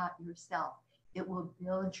better about yourself. It will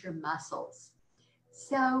build your muscles.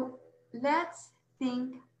 So let's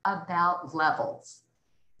think about levels.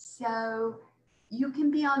 So you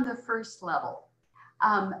can be on the first level.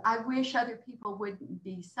 I wish other people wouldn't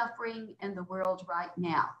be suffering in the world right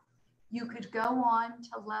now. You could go on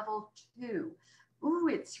to level 2. Ooh,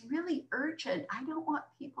 it's really urgent. I don't want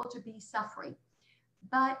people to be suffering.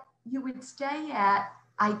 But you would stay at,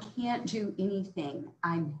 I can't do anything.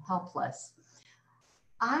 I'm helpless.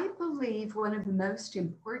 I believe one of the most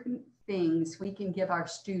important things we can give our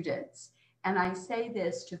students, and I say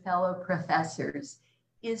this to fellow professors,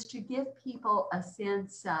 is to give people a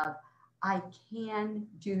sense of, I can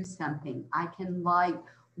do something. I can light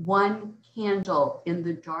one candle in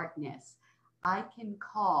the darkness. I can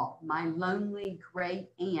call my lonely great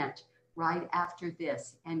aunt right after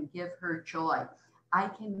this and give her joy. I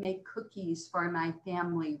can make cookies for my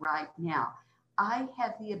family right now. I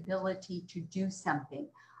have the ability to do something.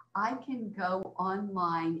 I can go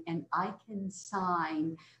online and I can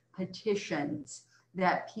sign petitions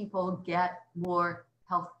that people get more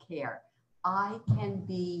health care. I can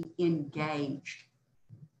be engaged.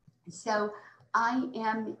 So I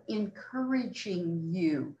am encouraging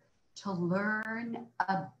you to learn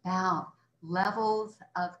about levels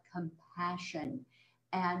of compassion,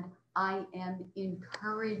 and I am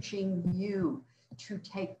encouraging you to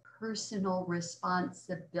take personal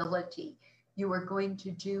responsibility. You are going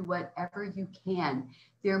to do whatever you can.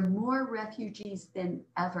 There are more refugees than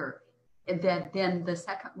ever than the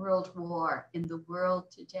Second World War in the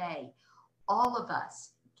world today. All of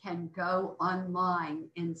us can go online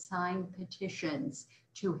and sign petitions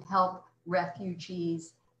to help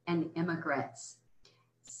refugees and immigrants.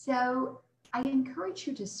 So I encourage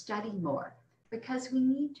you to study more because we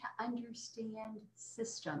need to understand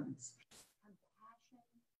systems. Compassion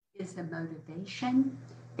is a motivation.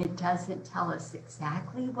 It doesn't tell us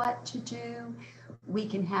exactly what to do. We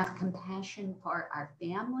can have compassion for our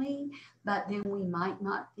family, but then we might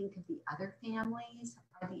not think of the other families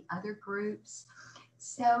or the other groups.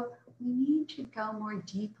 So we need to go more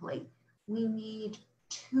deeply. We need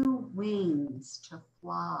two wings to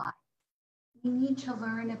fly. We need to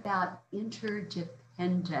learn about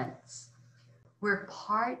interdependence. We're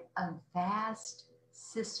part of vast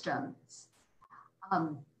systems.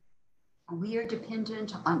 We are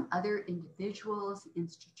dependent on other individuals,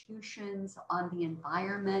 institutions, on the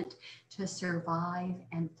environment to survive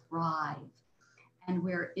and thrive. And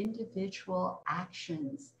where individual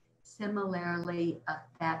actions similarly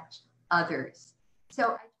affect others.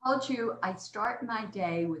 So I told you I start my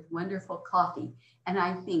day with wonderful coffee. And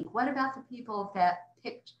I think, what about the people that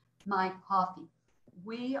picked my coffee?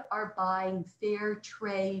 We are buying fair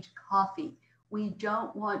trade coffee. We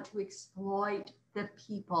don't want to exploit the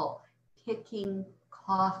people picking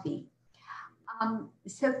coffee.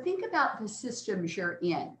 So think about the systems you're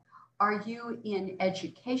in. Are you in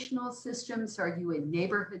educational systems? Are you in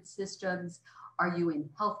neighborhood systems? Are you in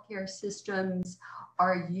healthcare systems?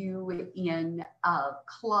 Are you in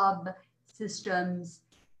club systems?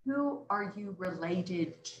 Who are you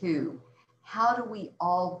related to? How do we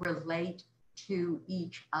all relate to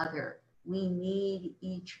each other? We need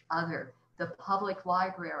each other. The public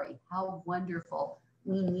library, how wonderful.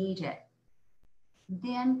 We need it.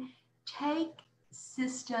 Then take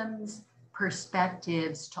systems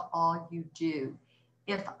perspectives to all you do.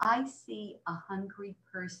 If I see a hungry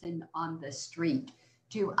person on the street,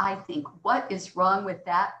 do I think, what is wrong with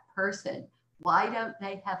that person? Why don't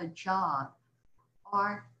they have a job?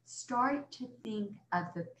 Or start to think of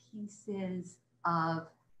the pieces of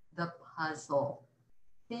the puzzle.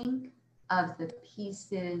 Think of the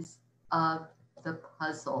pieces of the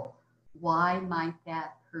puzzle. Why might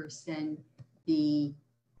that person be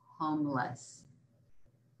homeless?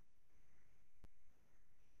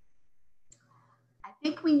 I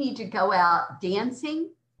think we need to go out dancing.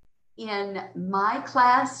 In my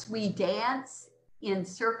class, we dance in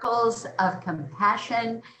circles of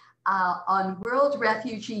compassion. On World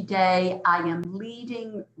Refugee Day, I am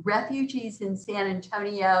leading refugees in San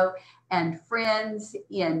Antonio and friends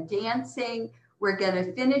in dancing. We're going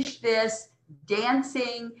to finish this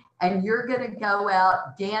dancing, and you're going to go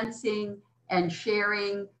out dancing and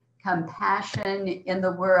sharing compassion in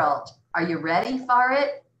the world. Are you ready for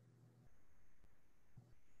it?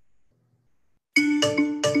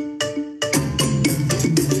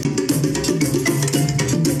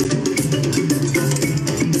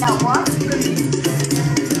 Now watch the music.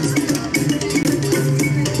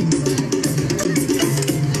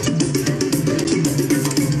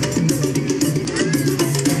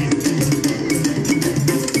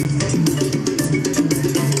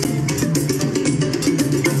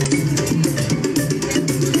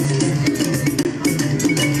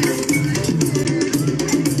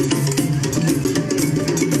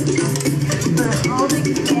 We're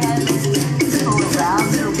holding hands people around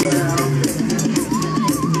the world.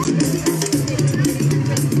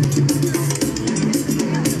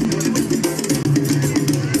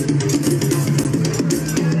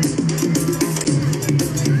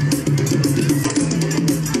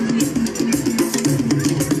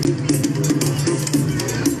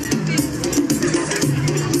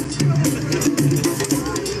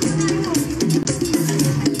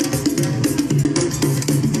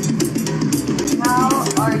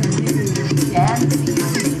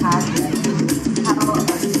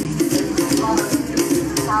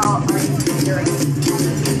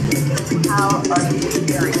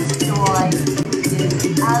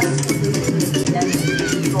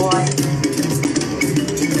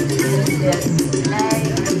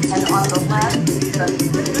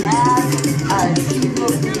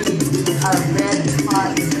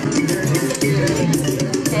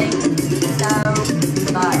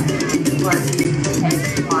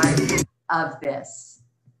 Of this.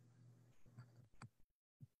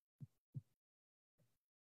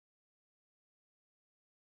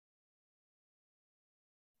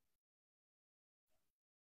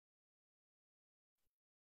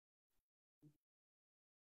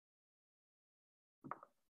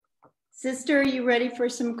 Sister, are you ready for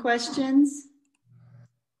some questions?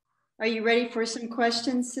 Are you ready for some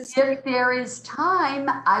questions, sister? If there is time,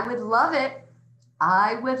 I would love it.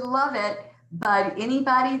 I would love it. But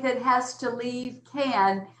anybody that has to leave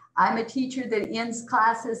can. I'm a teacher that ends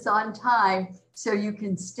classes on time, so you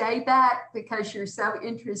can stay back because you're so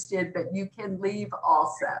interested, but you can leave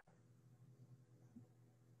also.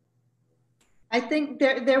 I think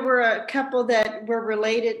there were a couple that were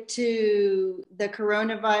related to the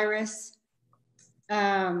coronavirus.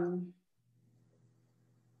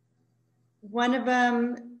 One of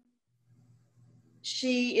them,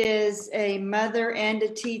 she is a mother and a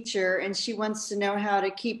teacher, and she wants to know how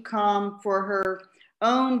to keep calm for her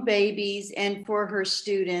own babies and for her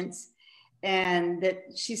students. And that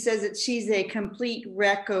she says that she's a complete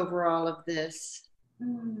wreck over all of this.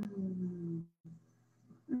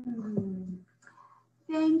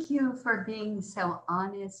 Thank you for being so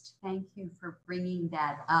honest. Thank you for bringing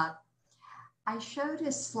that up. I showed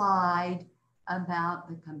a slide about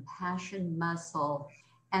the compassion muscle,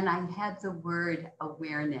 and I had the word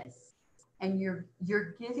awareness. And you're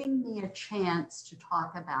giving me a chance to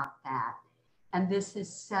talk about that. And this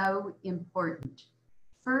is so important.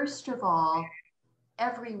 First of all,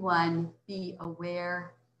 everyone be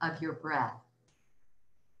aware of your breath.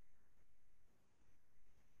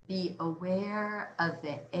 Be aware of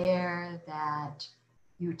the air that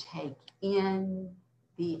you take in,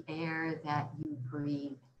 the air that you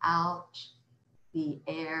breathe out, the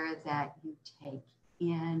air that you take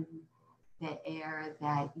in, the air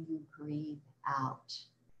that you breathe out.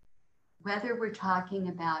 Whether we're talking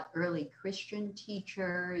about early Christian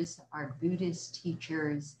teachers or Buddhist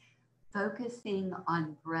teachers, focusing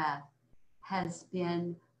on breath has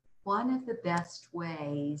been one of the best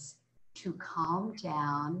ways to calm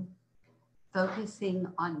down. Focusing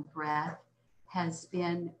on breath has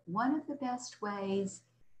been one of the best ways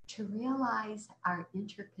to realize our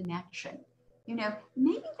interconnection. You know,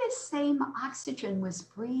 maybe this same oxygen was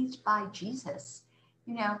breathed by Jesus.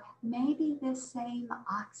 You know, maybe this same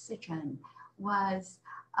oxygen was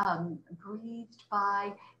breathed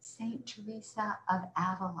by Saint Teresa of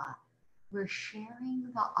Avila. We're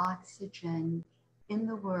sharing the oxygen in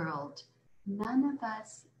the world. None of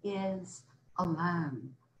us is alone.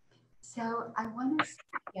 So I want to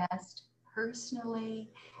suggest personally,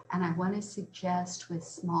 and I want to suggest with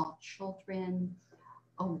small children,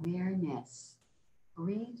 awareness.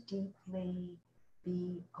 Breathe deeply,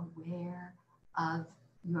 be aware of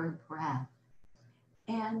your breath.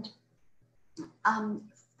 And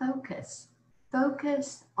focus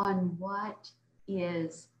on what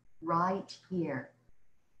is right here.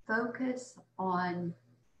 Focus on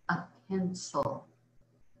a pencil.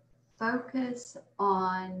 Focus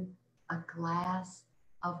on a glass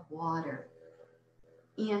of water.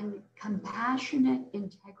 In compassionate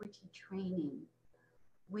integrity training,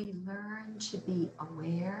 we learn to be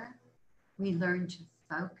aware. We learn to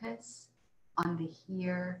focus on the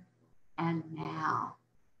here and now.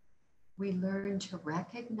 We learn to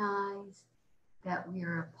recognize that we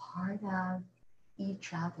are a part of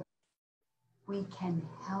each other. We can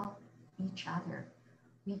help each other.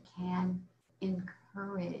 We can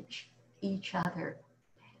encourage each other.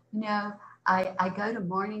 You know, I go to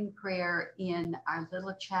morning prayer in our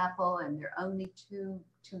little chapel, and there are only two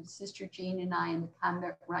Sister Jean and I in the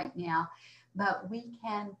convent right now, but we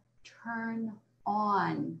can turn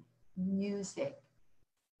on music,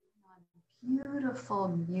 beautiful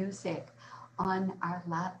music on our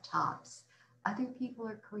laptops. Other people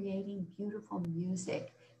are creating beautiful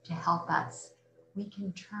music to help us. We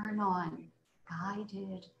can turn on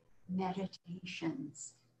guided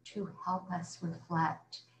meditations to help us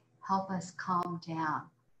reflect, help us calm down.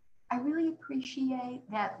 I really appreciate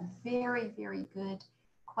that very, very good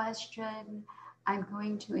question. I'm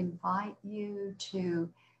going to invite you to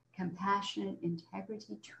compassionate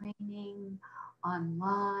integrity training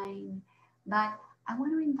online, but I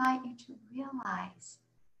want to invite you to realize,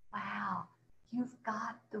 wow, you've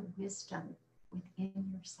got the wisdom within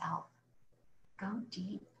yourself. Go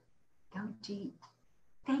deep, go deep.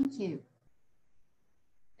 Thank you.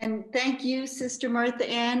 And thank you, Sister Martha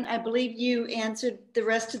Ann. I believe you answered the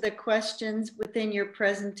rest of the questions within your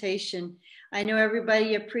presentation. I know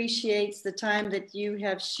everybody appreciates the time that you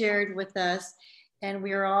have shared with us, and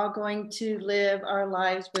we are all going to live our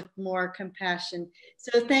lives with more compassion.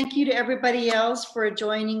 So thank you to everybody else for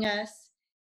joining us.